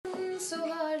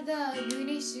rüyalarda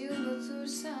güneşi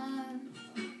unutursan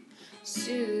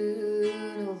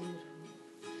ışığın olurum.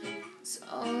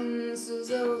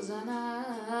 Sonsuza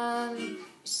uzanan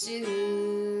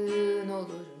ışığın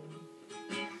olurum.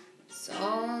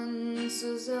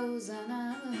 Sonsuza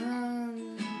uzanan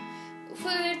bu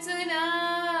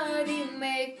fırtına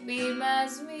dinmek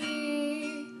bilmez mi?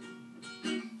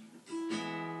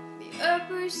 Bir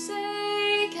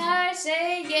öpüşsek her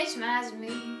şey geçmez mi?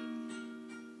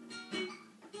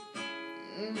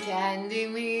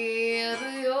 Kendimi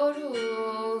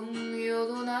adıyorum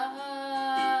yoluna,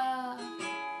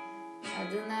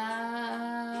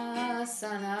 adına,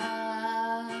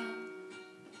 sana.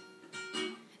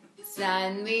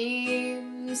 Sen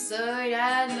benim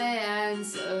söylenmeyen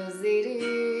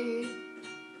sözlerim,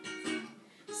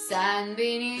 sen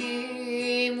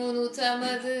benim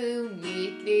unutamadığım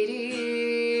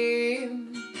ilklerim,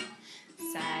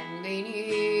 sen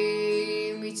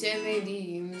benim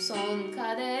içemediğim son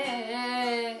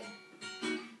kadeh.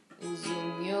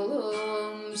 Uzun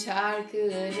yolum,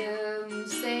 şarkılarım,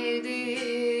 sevdim.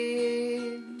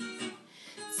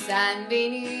 Sen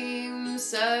benim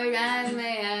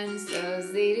söylenmeyen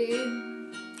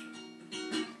sözlerim,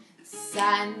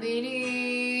 sen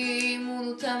benim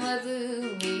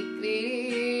unutamadığım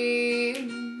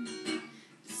ilklerim,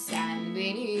 sen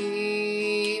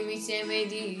benim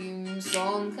içemediğim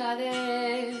son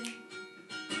kadeh.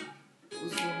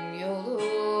 Uzun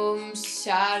yolum,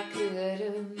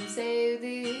 şarkılarım,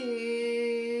 sevdim.